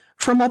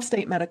From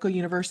Upstate Medical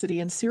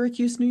University in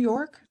Syracuse, New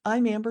York,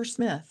 I'm Amber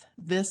Smith.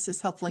 This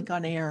is HealthLink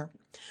on Air.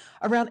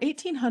 Around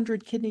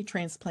 1,800 kidney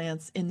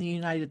transplants in the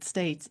United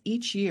States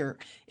each year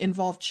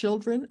involve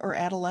children or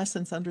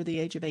adolescents under the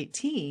age of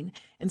 18,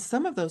 and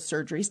some of those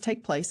surgeries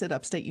take place at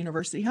Upstate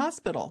University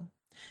Hospital.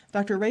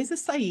 Dr. Reza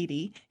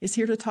Saidi is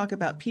here to talk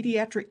about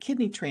pediatric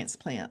kidney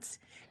transplants.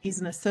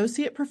 He's an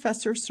associate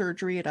professor of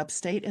surgery at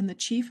Upstate and the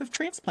chief of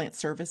transplant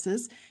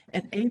services,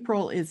 and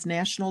April is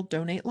National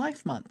Donate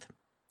Life Month.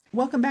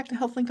 Welcome back to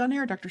HealthLink on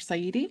Air, Dr.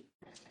 Saidi.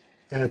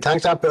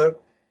 Thanks, Amber.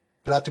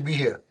 Glad to be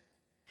here.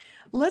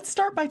 Let's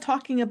start by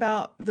talking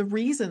about the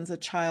reasons a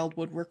child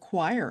would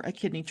require a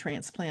kidney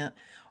transplant.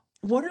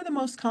 What are the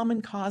most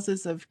common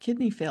causes of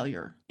kidney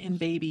failure in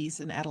babies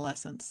and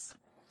adolescents?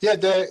 Yeah,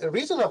 the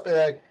reason of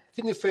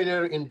kidney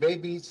failure in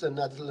babies and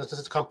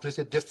adolescents is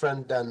completely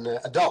different than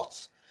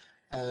adults.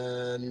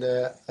 And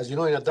as you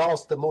know, in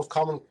adults, the most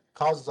common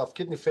causes of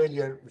kidney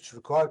failure which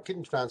require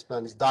kidney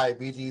transplant is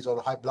diabetes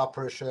or high blood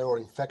pressure or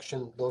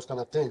infection, those kind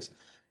of things.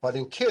 But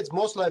in kids,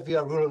 most likely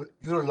are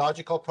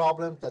urological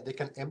problems that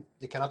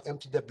they cannot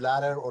empty the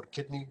bladder or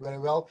kidney very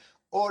well,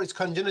 or it's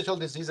congenital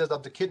diseases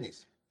of the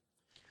kidneys.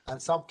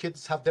 And some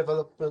kids have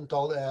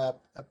developmental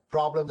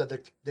problem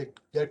that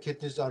their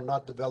kidneys are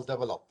not well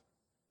developed.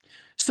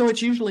 So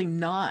it's usually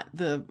not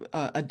the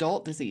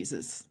adult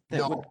diseases that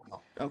No.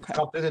 Okay. It's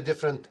completely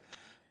different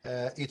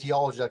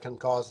etiology that can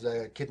cause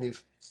kidney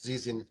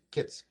disease in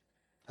kids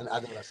and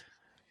adolescents.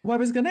 Well, I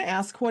was going to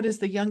ask, what is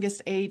the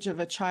youngest age of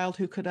a child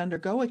who could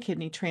undergo a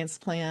kidney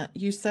transplant?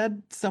 You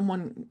said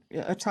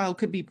a child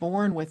could be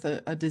born with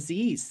a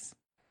disease.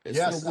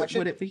 Yes, so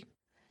would it be?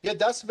 Yeah,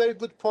 that's a very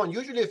good point.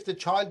 Usually if the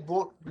child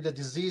born with a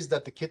disease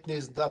that the kidney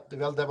is not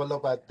well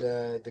developed,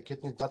 the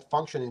kidney is not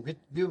functioning,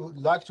 we would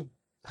like to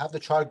have the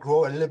child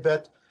grow a little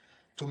bit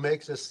to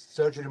make the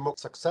surgery more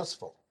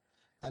successful.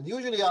 And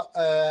usually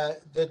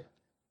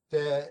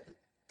the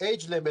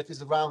age limit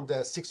is around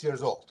 6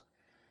 years old.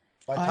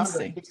 By the time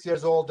they're 6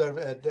 years old,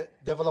 they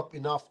develop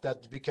enough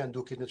that we can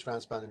do kidney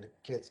transplant in the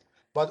kids.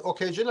 But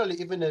occasionally,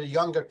 even in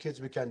younger kids,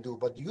 we can do.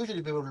 But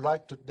usually, we would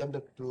like them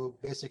to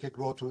basically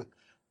grow to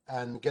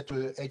and get to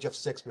the age of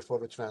 6 before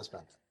we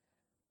transplant.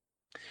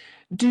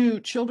 Do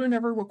children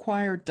ever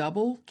require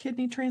double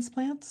kidney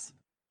transplants?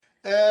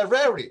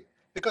 Rarely,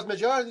 because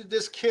majority of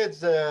these kids,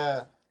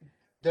 their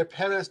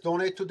parents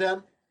donate to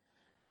them,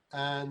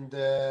 and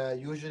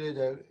usually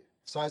the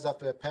size of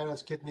the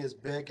parents' kidney is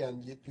big,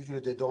 and usually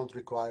they don't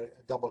require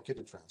a double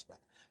kidney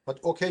transplant. But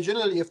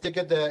occasionally, if they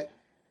get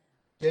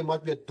they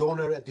might be a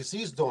donor, a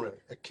deceased donor,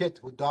 a kid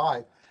who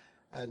died,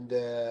 and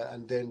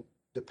then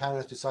the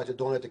parents decide to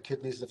donate the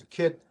kidneys of the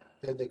kid,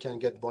 then they can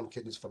get one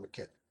kidneys from a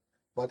kid.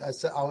 But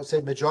I would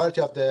say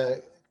majority of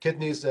the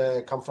kidneys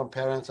come from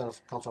parents and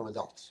come from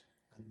adults,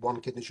 and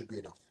one kidney should be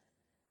enough.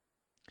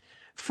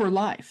 For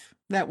life,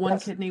 that one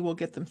kidney will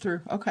get them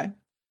through. Okay.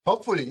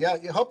 Hopefully, yeah,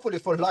 hopefully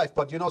for life.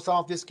 But some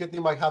of these kidney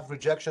might have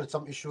rejection,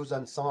 some issues,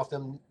 and some of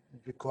them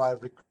require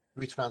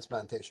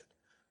retransplantation.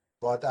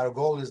 But our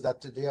goal is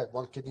that they have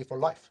one kidney for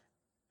life.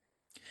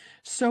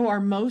 So are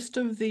most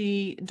of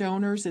the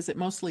donors, is it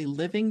mostly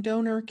living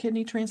donor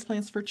kidney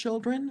transplants for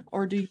children,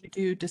 or do you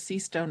do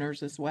deceased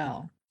donors as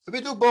well?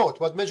 We do both,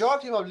 but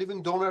majority of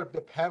living donor,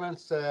 the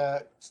parents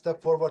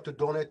step forward to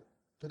donate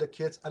to the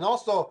kids. And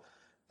also,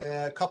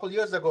 a couple of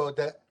years ago,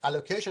 the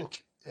allocation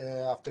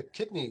of the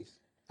kidneys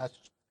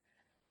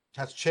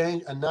has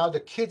changed, and now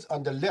the kids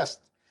on the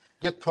list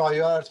get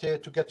priority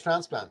to get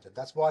transplanted.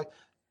 That's why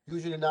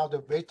usually now the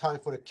wait time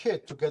for a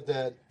kid to get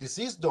the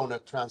deceased donor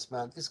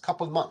transplant is a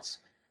couple months.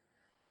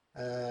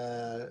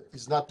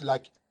 It's not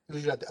like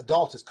usually the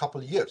adults, it's a couple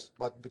of years,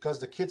 but because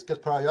the kids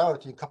get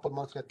priority, a couple of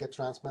months get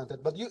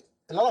transplanted. But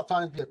a lot of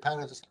times the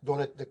parents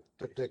donate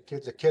the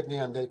kids a kidney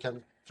and they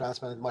can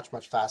transplant it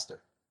much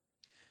faster.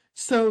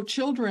 So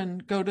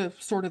children go to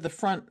sort of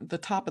the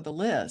top of the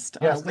list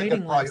on a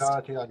waiting list. Yes,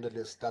 priority on the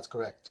list. That's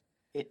correct.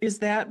 Is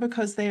that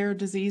because their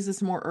disease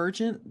is more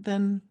urgent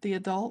than the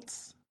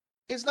adults?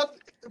 It's not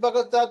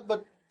because that,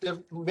 but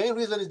the main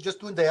reason is just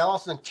doing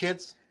dialysis in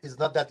kids is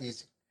not that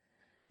easy.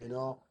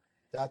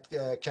 That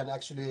can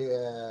actually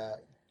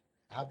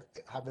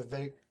have a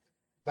very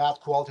bad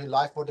quality of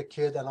life for the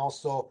kid and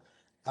also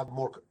have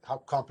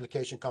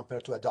complication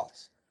compared to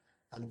adults.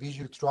 And we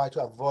usually try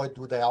to avoid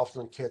do dialysis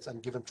on kids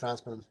and give them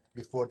transplant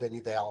before they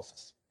need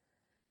dialysis.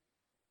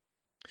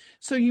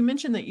 So you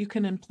mentioned that you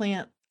can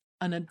implant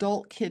an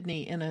adult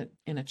kidney in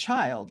a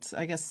child,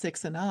 I guess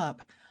 6 and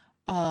up.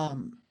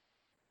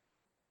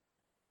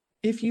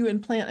 If you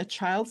implant a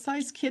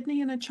child-sized kidney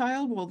in a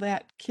child, will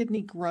that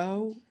kidney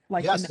grow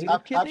like a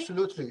native kidney?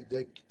 Absolutely.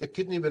 The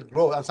kidney will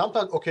grow, and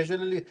sometimes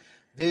occasionally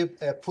they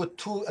put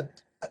two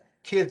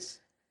kids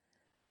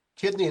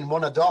kidney in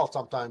one adult.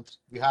 Sometimes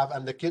we have,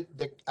 and the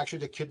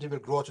kidney will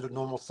grow to the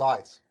normal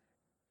size.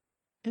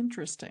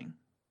 Interesting.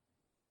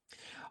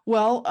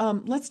 Well,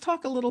 let's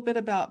talk a little bit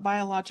about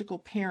biological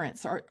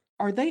parents.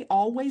 Are they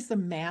always a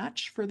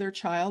match for their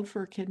child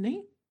for a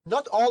kidney?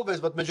 Not always,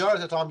 but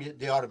majority of the time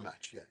they are a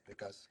match, yeah,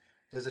 because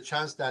there's a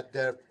chance that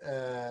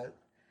there's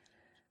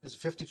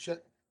 50%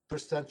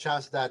 percent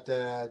chance that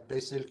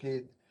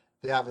basically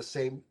they have the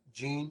same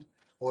gene,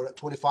 or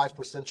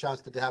 25%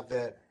 chance that they have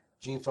the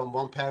gene from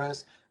one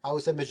parent. I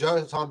would say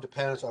majority of the time the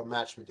parents are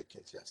matched with the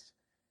kids, yes.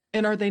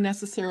 And are they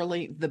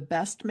necessarily the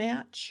best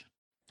match?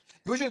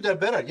 Usually they're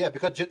better, yeah,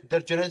 because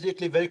they're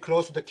genetically very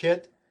close to the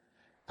kid,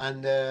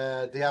 and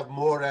they have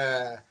more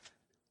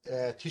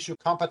tissue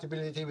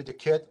compatibility with the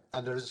kid,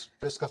 and the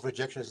risk of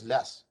rejection is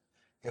less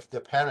if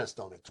the parents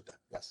donate to them,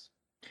 yes.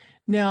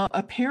 Now,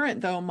 a parent,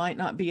 though, might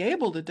not be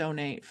able to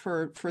donate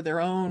for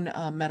their own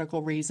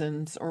medical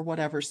reasons or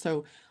whatever.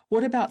 So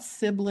what about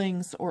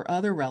siblings or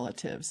other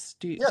relatives?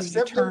 Do Yes, you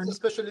siblings turn?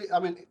 especially, I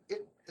mean,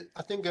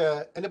 I think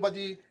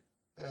anybody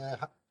uh,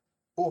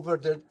 over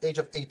the age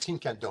of 18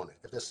 can donate.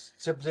 If there's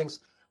siblings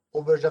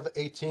over the age of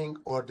 18,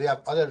 or they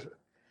have other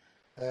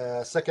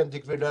second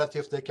degree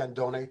relatives, they can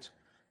donate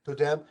to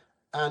them.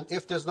 And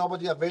if there's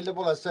nobody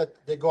available, I said,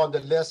 they go on the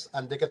list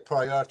and they get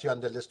priority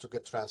on the list to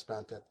get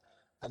transplanted.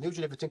 And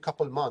usually within a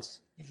couple of months,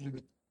 usually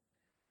with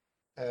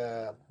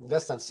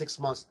less than 6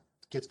 months,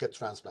 kids get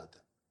transplanted.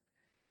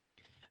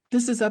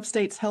 This is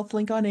Upstate's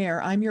HealthLink on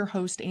Air. I'm your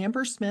host,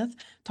 Amber Smith,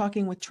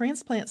 talking with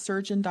transplant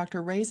surgeon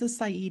Dr. Reza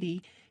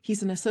Saidi.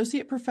 He's an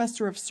associate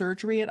professor of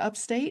surgery at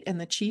Upstate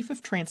and the chief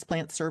of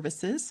transplant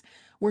services.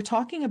 We're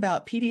talking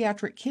about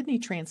pediatric kidney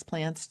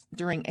transplants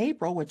during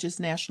April, which is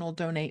National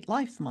Donate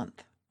Life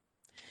Month.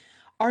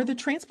 Are the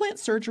transplant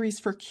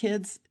surgeries for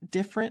kids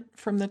different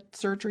from the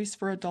surgeries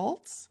for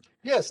adults?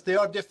 Yes, they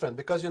are different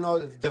because, you know,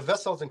 the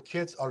vessels in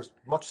kids are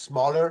much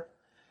smaller.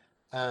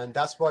 And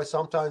that's why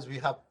sometimes we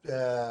have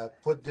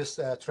put this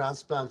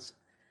transplants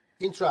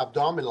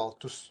intra-abdominal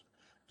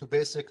to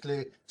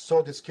basically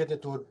sew this kidney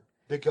to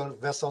bigger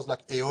vessels like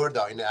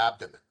aorta in the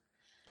abdomen.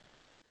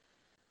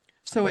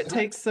 So But it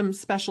takes some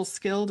special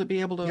skill to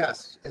be able to.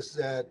 yes, it's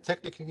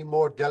technically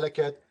more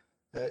delicate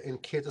in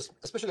kids,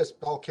 especially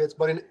small kids.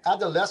 But in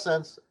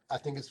adolescents, I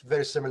think it's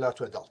very similar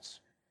to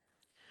adults.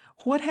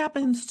 What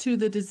happens to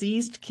the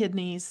diseased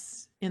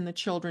kidneys in the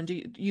children?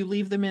 Do you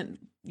leave them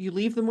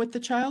with the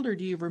child, or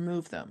do you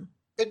remove them?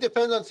 It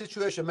depends on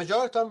situation.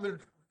 Majority of time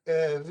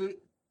we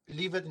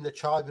leave it in the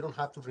child. We don't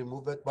have to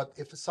remove it. But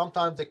if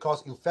sometimes they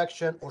cause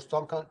infection, or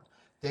some kind,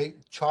 the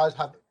child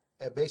have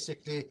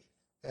basically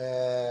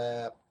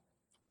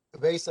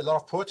waste a lot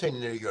of protein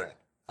in their urine,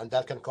 and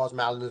that can cause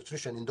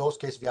malnutrition. In those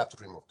cases, we have to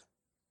remove them.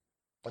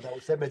 But I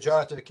would say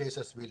majority of the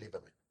cases we leave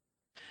them in.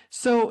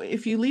 So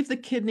if you leave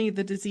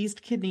the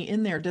diseased kidney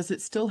in there, does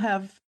it still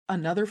have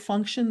another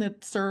function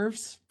that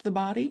serves the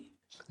body?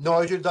 No,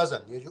 it usually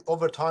doesn't.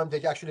 Over time, they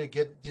actually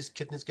get these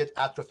kidneys get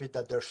atrophied,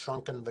 that they're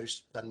shrunken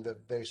and they're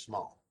very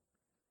small.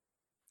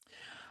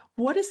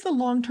 What is the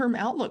long-term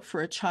outlook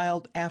for a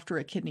child after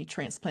a kidney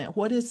transplant?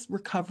 What is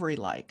recovery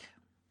like?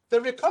 The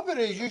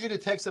recovery usually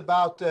takes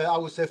about, I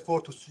would say,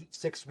 4 to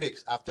 6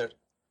 weeks after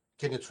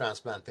kidney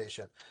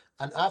transplantation.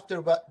 And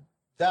after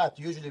that,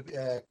 usually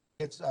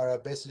kids are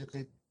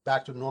basically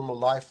back to normal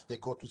life. They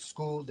go to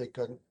school, they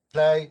can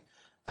play,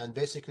 and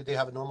basically they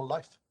have a normal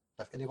life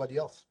like anybody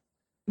else.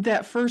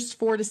 That first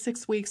 4 to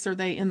 6 weeks, are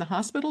they in the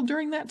hospital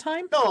during that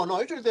time? No,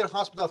 usually they're in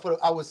hospital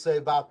for, I would say,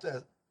 about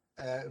a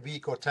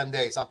week or 10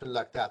 days, something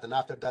like that. And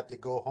after that, they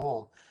go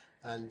home,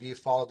 and we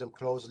follow them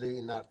closely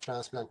in our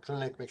transplant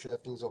clinic, make sure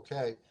everything's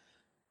okay.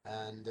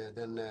 And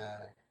then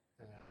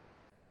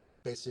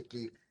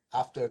basically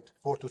after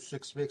 4 to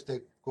 6 weeks, they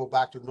go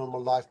back to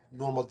normal life,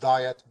 normal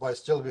diet, but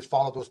still we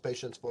follow those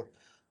patients for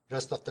the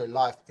rest of their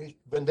life.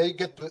 When they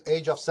get to the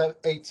age of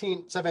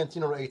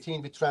 17 or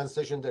 18, we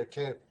transition their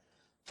care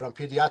from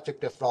pediatric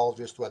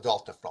nephrologist to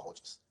adult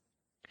nephrologist.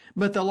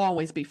 But they'll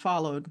always be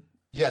followed.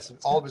 Yes,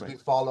 always be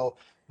follow.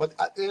 But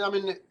I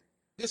mean,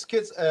 these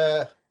kids,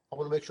 I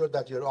want to make sure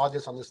that your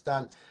audience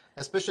understand,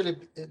 especially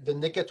when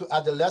they get to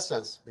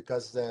adolescence,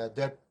 because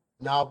they're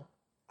now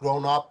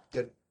grown up,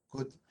 they're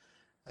good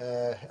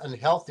and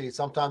healthy.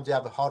 Sometimes they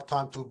have a hard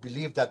time to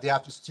believe that they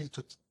have to still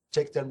to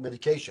take their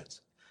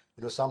medications.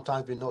 You know,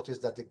 sometimes we notice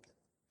that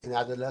in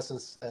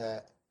adolescence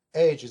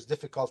age, it's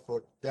difficult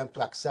for them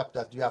to accept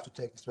that you have to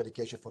take this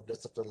medication for the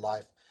rest of their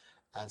life.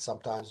 And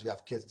sometimes you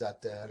have kids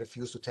that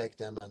refuse to take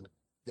them, and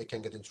they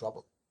can get in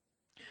trouble.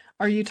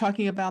 Are you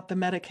talking about the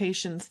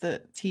medications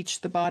that teach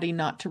the body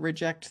not to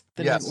reject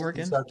the new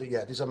organ?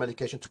 These are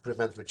medications to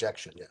prevent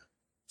rejection. Yeah.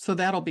 So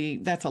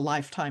that's a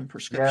lifetime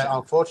prescription. Yeah,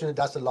 unfortunately,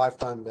 that's a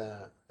lifetime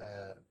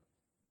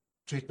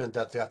treatment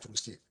that they have to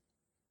receive.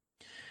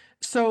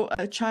 So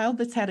a child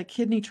that's had a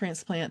kidney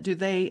transplant, do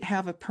they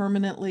have a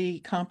permanently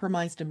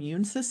compromised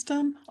immune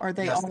system? Are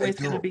they Yes, they always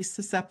going to do. be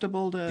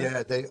susceptible to?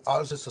 Yeah, they are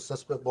also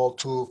susceptible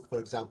to, for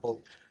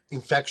example,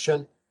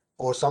 infection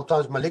or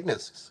sometimes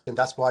malignancies. And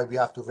that's why we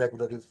have to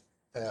regularly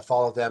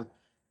follow them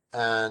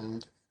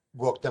and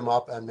work them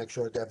up and make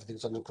sure that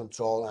everything's under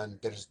control and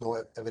there is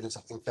no evidence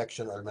of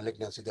infection or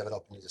malignancy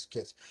developing in these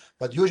kids.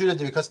 But usually,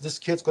 because this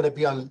kid's going to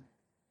be on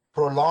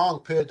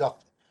prolonged period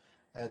of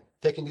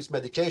taking this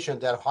medication,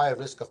 they're high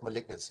risk of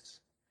malignancies.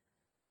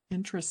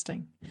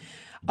 Interesting.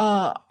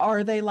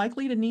 Are they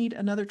likely to need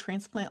another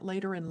transplant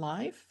later in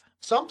life?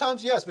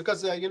 Sometimes, yes,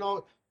 because,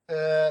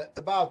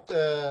 about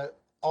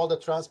all the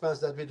transplants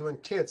that we do in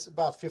kids,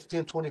 about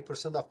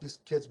 15-20% of these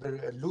kids will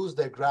lose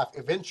their graft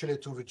eventually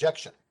to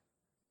rejection,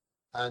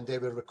 and they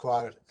will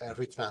require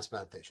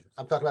retransplantation.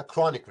 I'm talking about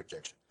chronic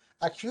rejection.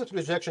 Acute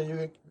rejection,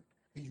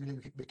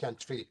 usually we can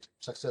treat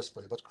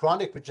successfully, but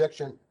chronic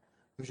rejection,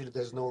 usually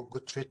there's no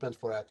good treatment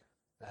for it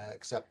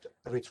except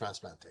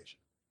retransplantation.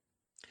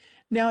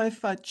 Now,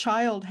 if a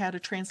child had a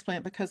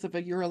transplant because of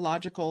a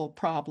urological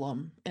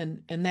problem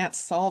and that's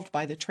solved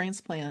by the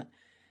transplant,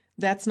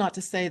 that's not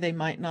to say they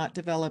might not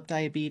develop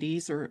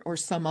diabetes or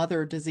some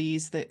other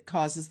disease that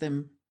causes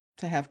them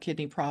to have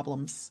kidney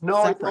problems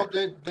No,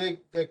 separate. they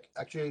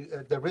actually,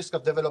 the risk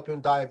of developing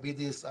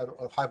diabetes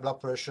or high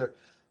blood pressure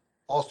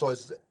also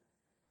is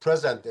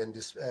present in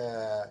this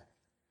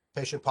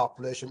patient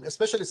population,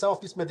 especially some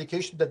of these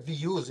medications that we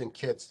use in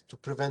kids to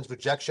prevent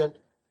rejection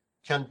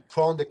can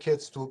prone the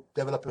kids to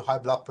developing high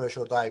blood pressure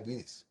or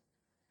diabetes.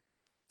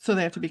 So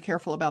they have to be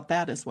careful about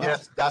that as well.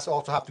 Yes, that's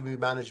also have to be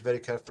managed very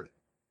carefully.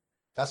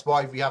 That's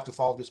why we have to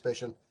follow this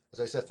patient, as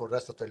I said, for the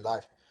rest of their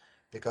life,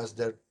 because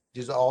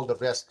these are all the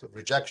risks: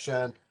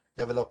 rejection,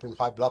 developing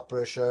high blood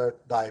pressure,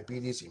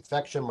 diabetes,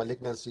 infection,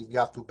 malignancy. We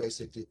have to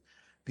basically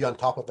be on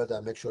top of it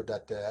and make sure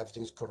that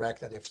everything is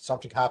correct. And if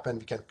something happens,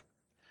 we can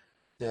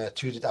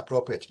treat it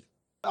appropriately.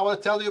 I want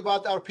to tell you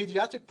about our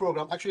pediatric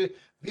program. Actually,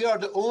 we are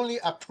the only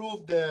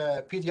approved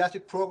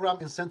pediatric program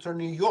in Central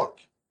New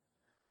York.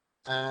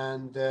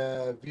 And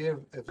we're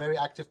a very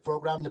active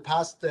program. In the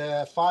past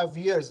 5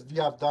 years, we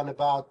have done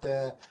about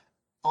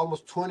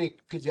almost 20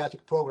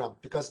 pediatric programs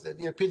because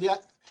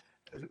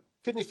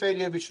kidney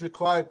failure, which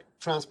require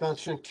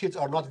transplantation, kids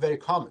are not very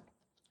common.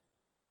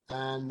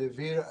 And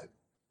we're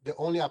the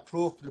only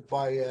approved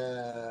by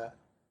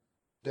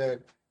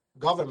the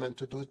government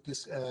to do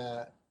this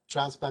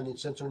transplant in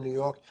Central New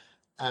York.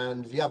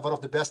 And we have one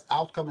of the best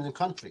outcomes in the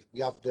country.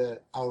 We have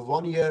our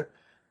 1 year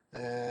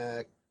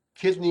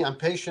kidney and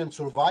patient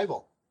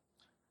survival,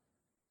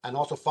 and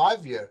also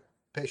 5 year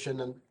patient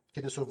and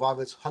kidney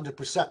survival is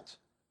 100%.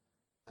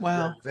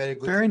 Wow, very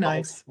good. Very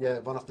nice. Yeah,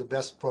 one of the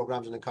best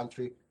programs in the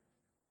country.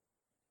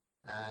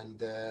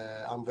 And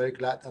I'm very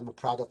glad, I'm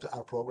proud of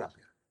our program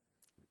here.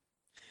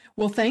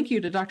 Well, thank you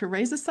to Dr.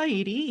 Reza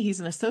Saidi. He's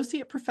an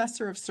associate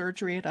professor of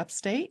surgery at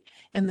Upstate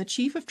and the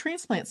chief of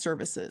transplant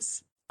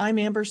services. I'm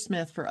Amber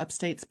Smith for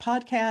Upstate's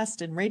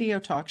podcast and radio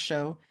talk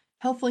show,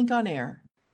 HealthLink on Air.